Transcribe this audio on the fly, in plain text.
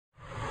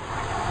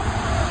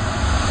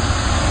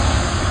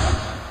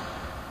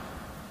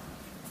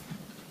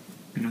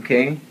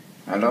Okay,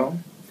 hello.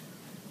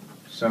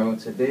 So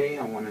today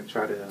I want to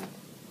try to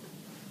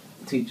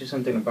teach you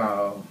something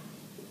about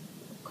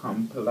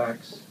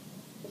complex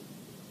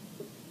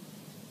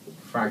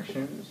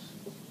fractions.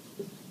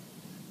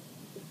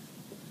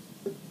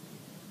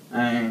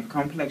 And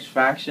complex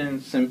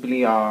fractions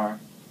simply are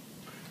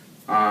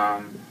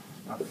a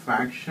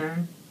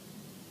fraction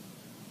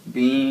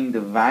being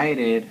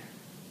divided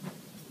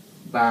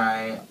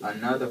by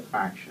another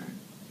fraction.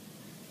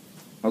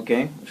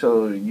 Okay,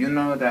 so you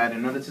know that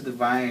in order to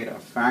divide a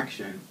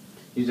fraction,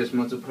 you just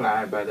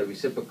multiply by the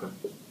reciprocal.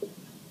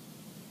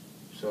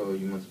 So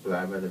you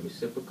multiply by the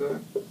reciprocal,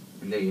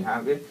 and there you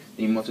have it.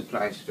 Then you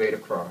multiply straight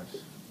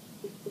across.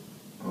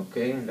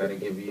 Okay, and that'll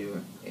give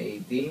you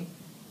AD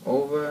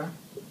over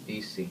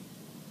BC.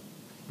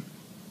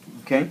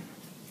 Okay,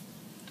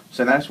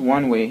 so that's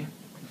one way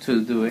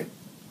to do it.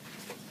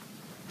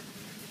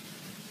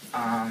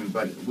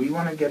 But we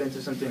want to get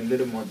into something a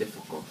little more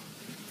difficult.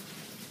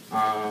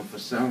 For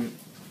some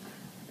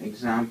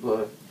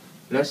example,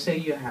 let's say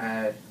you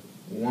had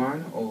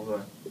 1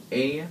 over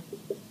a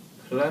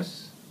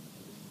plus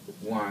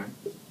 1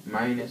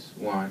 minus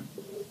 1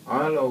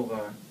 all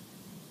over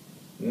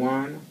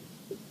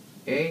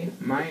 1a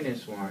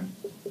minus 1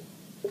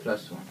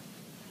 plus 1.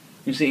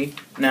 You see,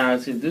 now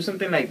to do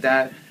something like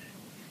that,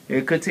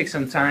 it could take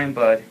some time,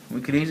 but we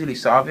could easily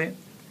solve it.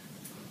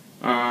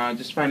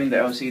 Just finding the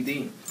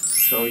LCD.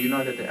 So you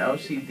know that the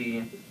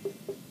LCD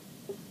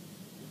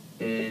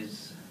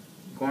is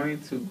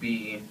going to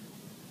be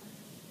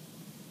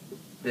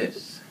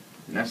this.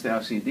 And that's the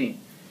LCD.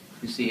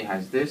 You see it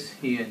has this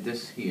here and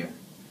this here.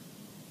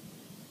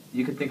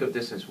 You can think of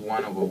this as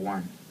 1 over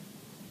 1.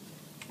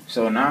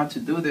 So now to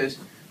do this,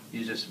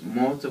 you just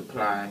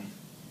multiply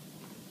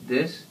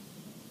this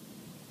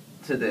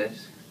to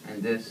this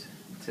and this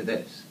to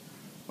this.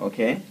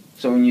 Okay?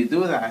 So when you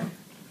do that,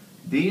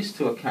 these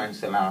two will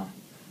cancel out,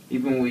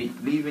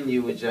 leaving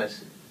you with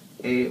just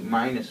a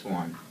minus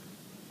 1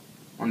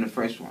 on the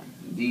first one.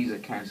 These are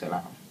cancel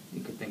out.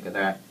 You could think of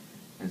that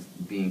as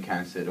being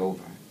cancelled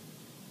over.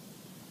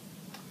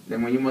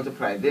 Then when you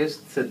multiply this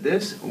to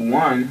this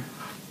 1,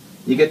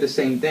 you get the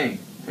same thing.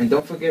 And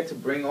don't forget to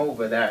bring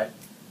over that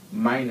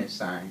minus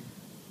sign.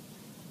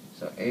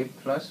 So a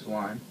plus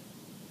 1,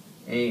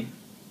 a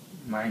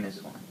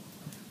minus 1.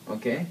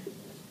 Okay?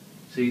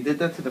 So you did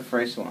that to the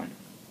first one.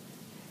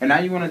 And now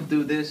you want to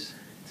do this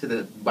to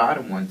the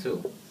bottom one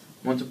too.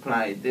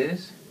 Multiply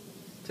this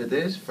to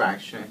this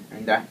fraction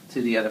and that to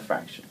the other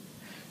fraction.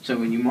 So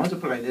when you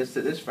multiply this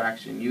to this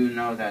fraction, you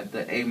know that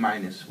the a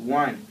minus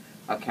 1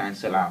 will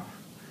cancel out,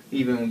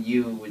 even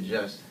you with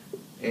just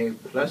a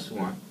plus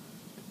 1.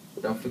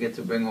 Don't forget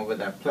to bring over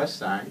that plus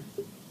sign,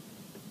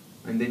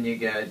 and then you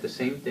get the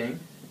same thing,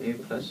 a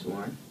plus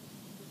 1,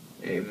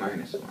 a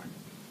minus 1.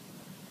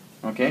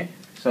 Okay,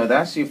 so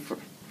that's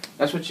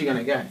what you're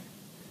gonna get.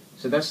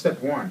 So that's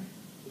step 1,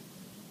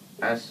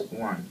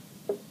 S1.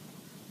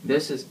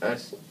 This is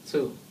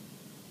S2.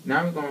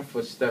 Now we're going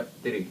for step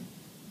 3.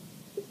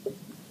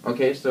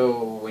 Okay,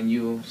 so when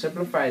you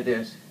simplify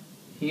this,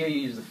 here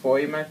you use the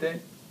Fourier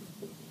method.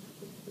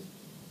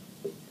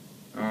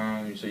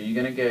 So you're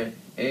going to get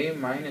a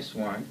minus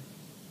 1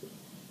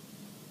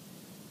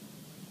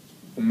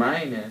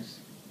 minus,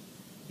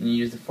 and you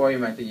use the Fourier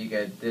method, you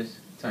get this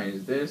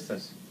times this,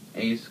 that's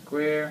a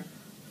squared,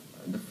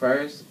 the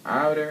first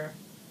outer,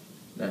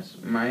 that's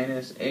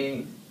minus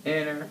a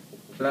inner,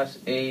 plus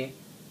a,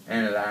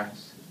 and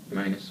last,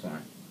 minus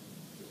 1.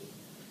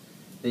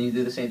 Then you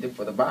do the same thing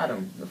for the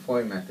bottom, the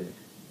Fourier method.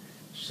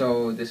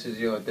 So this is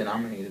your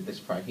denominator, this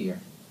part here.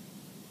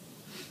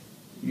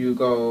 You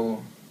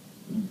go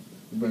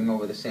bring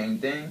over the same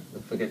thing,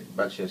 don't forget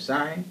about your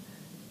sign.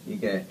 You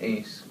get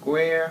a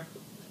square,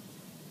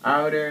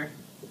 outer,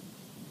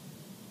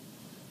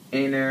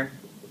 inner,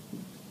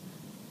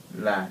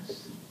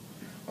 last.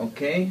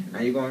 Okay, now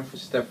you're going for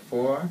step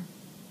 4.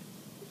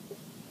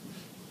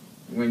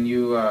 When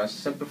you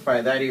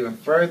simplify that even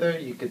further,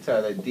 you can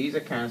tell that these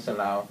are canceled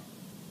out.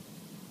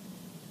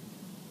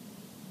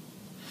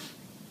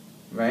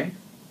 Right?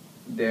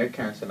 They're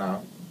canceled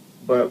out.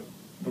 But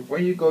before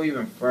you go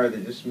even further,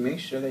 just make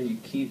sure that you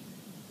keep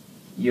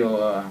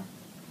your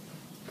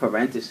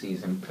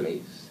parentheses in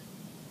place,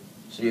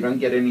 so you don't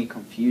get any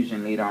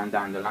confusion later on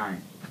down the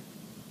line.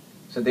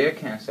 So they're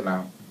canceled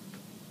out.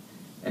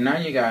 And now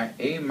you got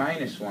a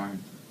minus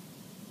 1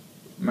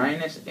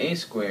 minus a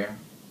squared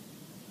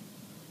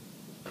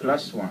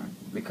plus 1,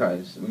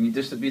 because when you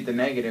distribute the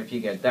negative, you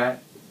get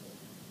that.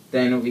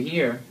 Then over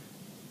here,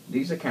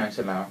 these are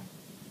canceled out.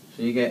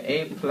 So you get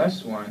a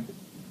plus 1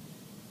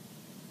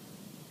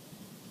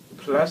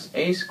 plus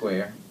a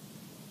squared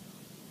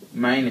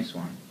minus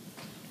 1.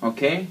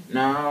 Okay,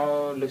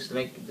 now looks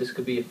like this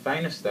could be a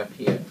final step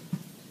here.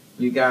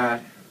 You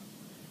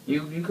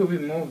could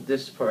remove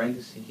this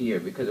parenthesis here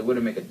because it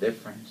wouldn't make a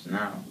difference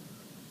now,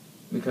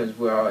 because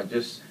we're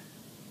just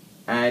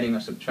adding or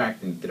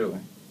subtracting through.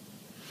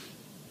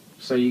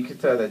 So you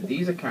could tell that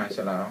these are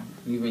canceled out,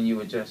 leaving you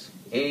with just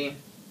a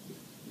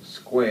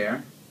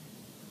squared,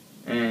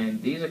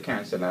 and these are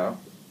canceled out,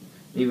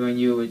 leaving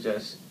you with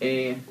just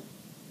a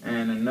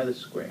and another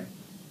square.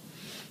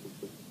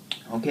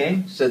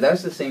 Okay, so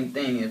that's the same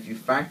thing. If you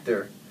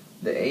factor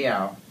the a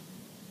out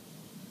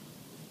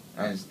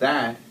as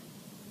that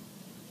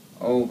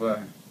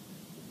over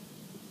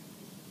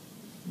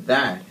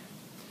that,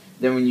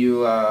 then when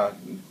you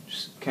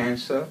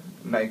cancel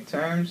like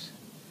terms,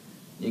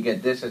 you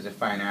get this as a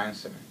final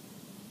answer.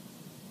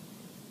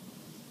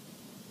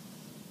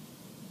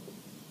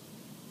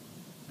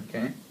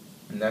 Okay,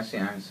 and that's the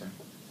answer.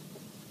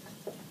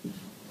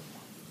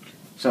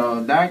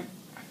 So that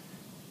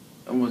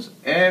was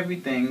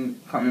everything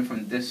coming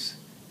from this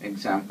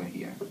example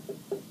here.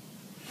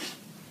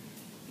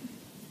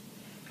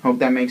 Hope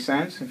that makes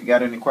sense. If you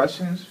got any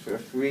questions, feel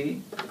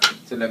free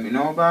to let me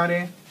know about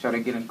it. Try to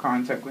get in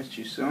contact with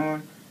you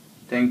soon.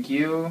 Thank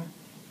you,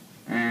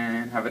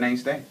 and have a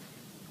nice day.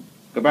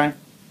 Goodbye.